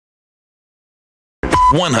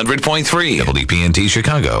100.3 WPNT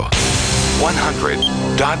Chicago.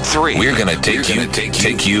 100.3. We're going to take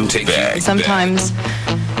you back. Sometimes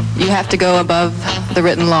you have to go above the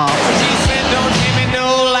written law. She said, don't give me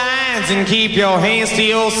no lines and keep your hands to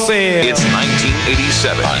yourself. It's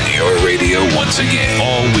 1987 on your radio once again.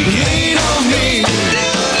 All weekend. Lean on me.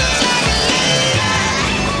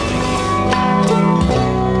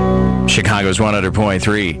 Chicago's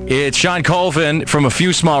 100.3. It's Sean Colvin from A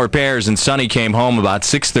Few Small Repairs, and Sonny came home about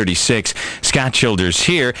 6:36. Scott Childers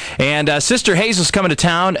here. And Sister Hazel's coming to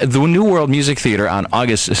town, the New World Music Theater, on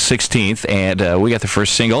August 16th. And we got the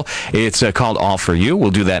first single. It's called All For You.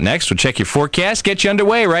 We'll do that next. We'll check your forecast, get you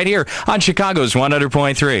underway right here on Chicago's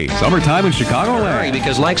 100.3. Summertime in Chicagoland.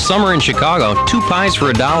 Because like summer in Chicago, 2 pies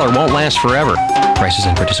for $1 won't last forever. Prices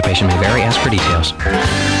and participation may vary. Ask for details.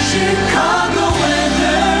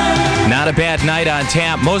 Not a bad night on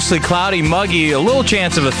tap. Mostly cloudy, muggy, a little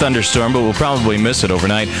chance of a thunderstorm, but we'll probably miss it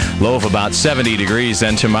overnight. Low of about 70 degrees.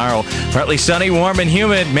 Then tomorrow, partly sunny, warm and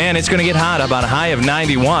humid. Man, it's going to get hot. About a high of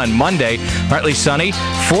 91. Monday, partly sunny,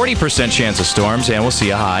 40% chance of storms, and we'll see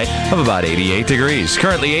a high of about 88 degrees.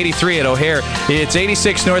 Currently 83 at O'Hare. It's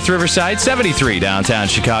 86 North Riverside, 73 downtown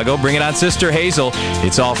Chicago. Bring it on, Sister Hazel.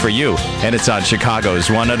 It's All For You, and it's on Chicago's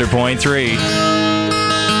 100.3.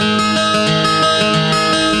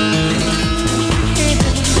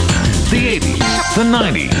 The 80s, the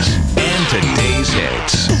 90s, and today's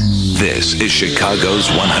hits. This is Chicago's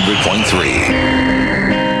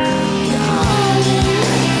 100.3.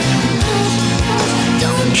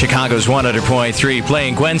 Chicago's 100.3,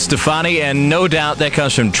 playing Gwen Stefani, and no doubt that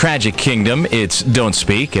comes from Tragic Kingdom. It's Don't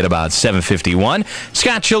Speak at about 7:51.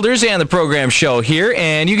 Scott Childers and the program show here,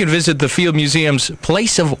 and you can visit the Field Museum's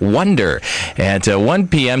Place of Wonder at 1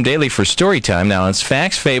 p.m. daily for story time. Now, it's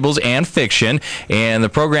facts, fables, and fiction, and the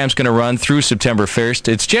program's going to run through September 1st.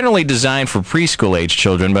 It's generally designed for preschool-age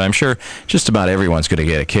children, but I'm sure just about everyone's going to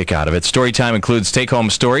get a kick out of it. Story time includes take-home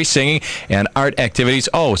story, singing, and art activities.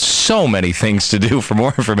 Oh, so many things to do. For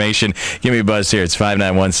more information, give me a buzz here. It's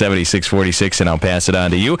 591-7646, and I'll pass it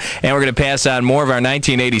on to you. And we're going to pass on more of our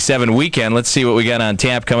 1987 weekend. Let's see what we got on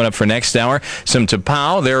tap coming up for next hour. Some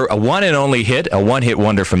Tapao, they're a one and only hit, a one-hit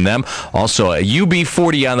wonder from them. Also, a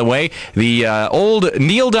UB40 on the way. The old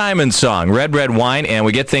Neil Diamond song, Red, Red Wine, and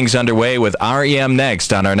we get things underway with REM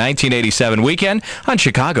next on our 1987 weekend on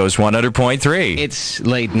Chicago's 100.3. It's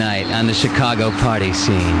late night on the Chicago party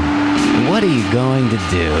scene. What are you going to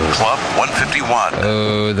do? Club 151.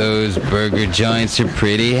 Oh, those burger joints are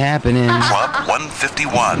pretty happening. Club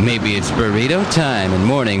 151. Maybe it's burrito time and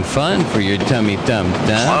morning fun for your tummy tum-tum.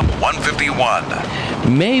 Club 151.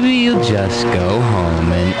 Maybe you'll just go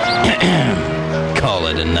home and call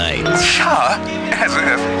it a night. Sure, as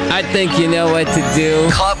if. I think you know what to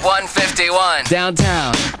do. Club 151.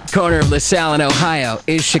 Downtown, corner of LaSalle in Ohio,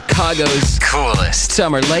 is Chicago's Coolest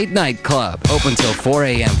summer late night club. Open till 4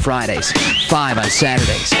 a.m. Fridays, 5 on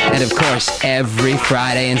Saturdays, and of course, every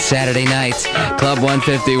Friday and Saturday night, Club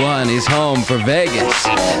 151 is home for Vegas.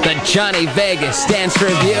 The Johnny Vegas Dance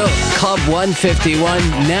Review. Club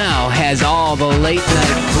 151 now has all the late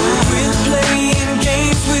night. We're playing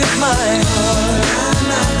games with my heart.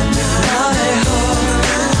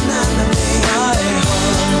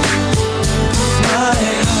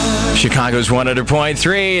 Chicago's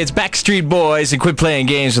 100.3. It's Backstreet Boys and Quit Playing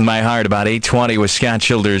Games with My Heart. About 8:20 with Scott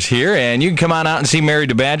Childers here. And you can come on out and see Mary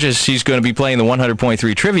DeBadges. She's going to be playing the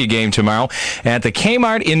 100.3 trivia game tomorrow at the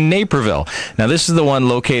Kmart in Naperville. Now, this is the one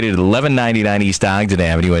located at 1199 East Ogden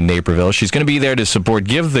Avenue in Naperville. She's going to be there to support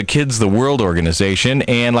Give the Kids the World organization.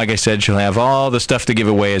 And like I said, she'll have all the stuff to give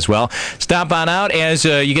away as well. Stop on out as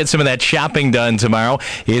you get some of that shopping done tomorrow.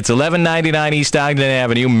 It's 1199 East Ogden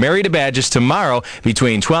Avenue. Mary DeBadges tomorrow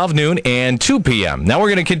between 12 noon and 2 p.m. Now we're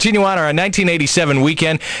going to continue on our 1987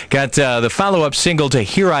 weekend. Got the follow-up single to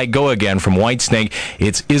Here I Go Again from Whitesnake.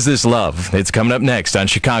 It's Is This Love? It's coming up next on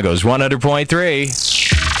Chicago's 100.3.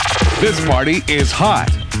 This party is hot.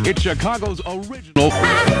 It's Chicago's original.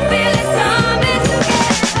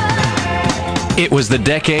 It was the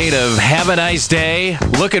decade of Have a Nice Day,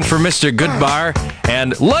 Looking for Mr. Goodbar,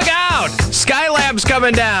 and Look Out! Skylab's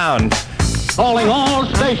coming down! Calling all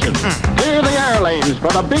stations. Clear the air lanes for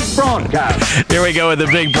the big broadcast. Here we go with the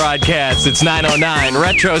big broadcast. It's 9:09,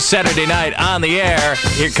 Retro Saturday Night on the air.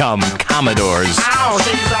 Here come Commodores. Ow,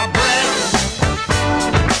 these are breath.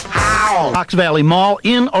 Ow. Fox Valley Mall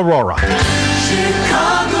in Aurora.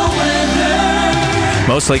 Chicago weather.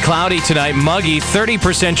 Mostly cloudy tonight, muggy,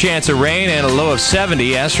 30% chance of rain, and a low of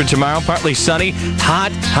 70. As for tomorrow, partly sunny,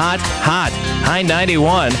 hot, high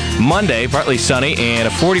 91. Monday, partly sunny, and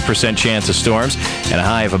a 40% chance of storms, and a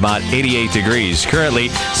high of about 88 degrees. Currently,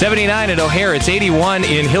 79 at O'Hare. It's 81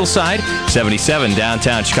 in Hillside, 77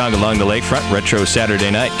 downtown Chicago along the lakefront. Retro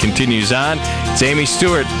Saturday night continues on. It's Amy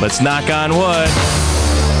Stewart. Let's knock on wood.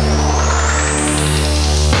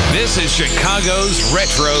 This is Chicago's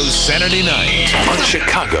Retro Saturday Night on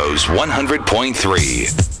Chicago's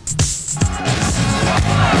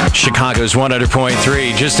 100.3. Chicago's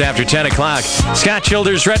 100.3, just after 10 o'clock. Scott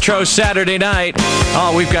Childers Retro Saturday Night.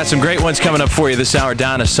 Oh, we've got some great ones coming up for you this hour.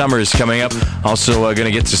 Donna Summer is coming up. Also going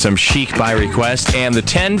to get to some Chic by request. And the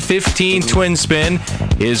 10:15 Twin Spin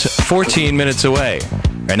is 14 minutes away.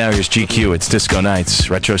 Right now, here's GQ. It's Disco Nights.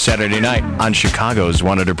 Retro Saturday Night on Chicago's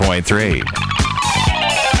 100.3.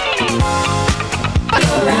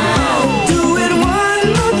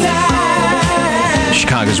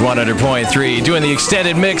 Chicago's 100.3, doing the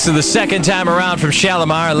extended mix of the second time around from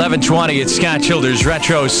Shalimar, 11:20. It's Scott Childers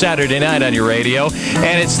Retro Saturday Night on your radio.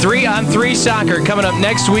 And it's 3-on-3 soccer coming up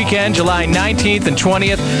next weekend, July 19th and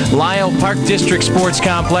 20th, Lyle Park District Sports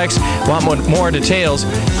Complex. Want more details?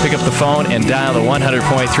 Pick up the phone and dial the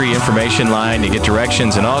 100.3 information line to get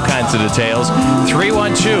directions and all kinds of details.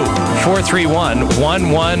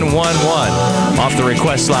 312-431-1111. Off the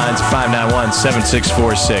request lines,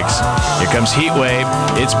 591-7646. Here comes Heat Wave.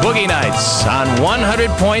 It's Boogie Nights on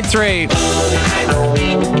 100.3.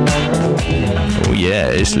 Oh, yeah,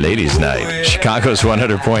 it's Ladies' Night. Chicago's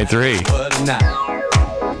 100.3.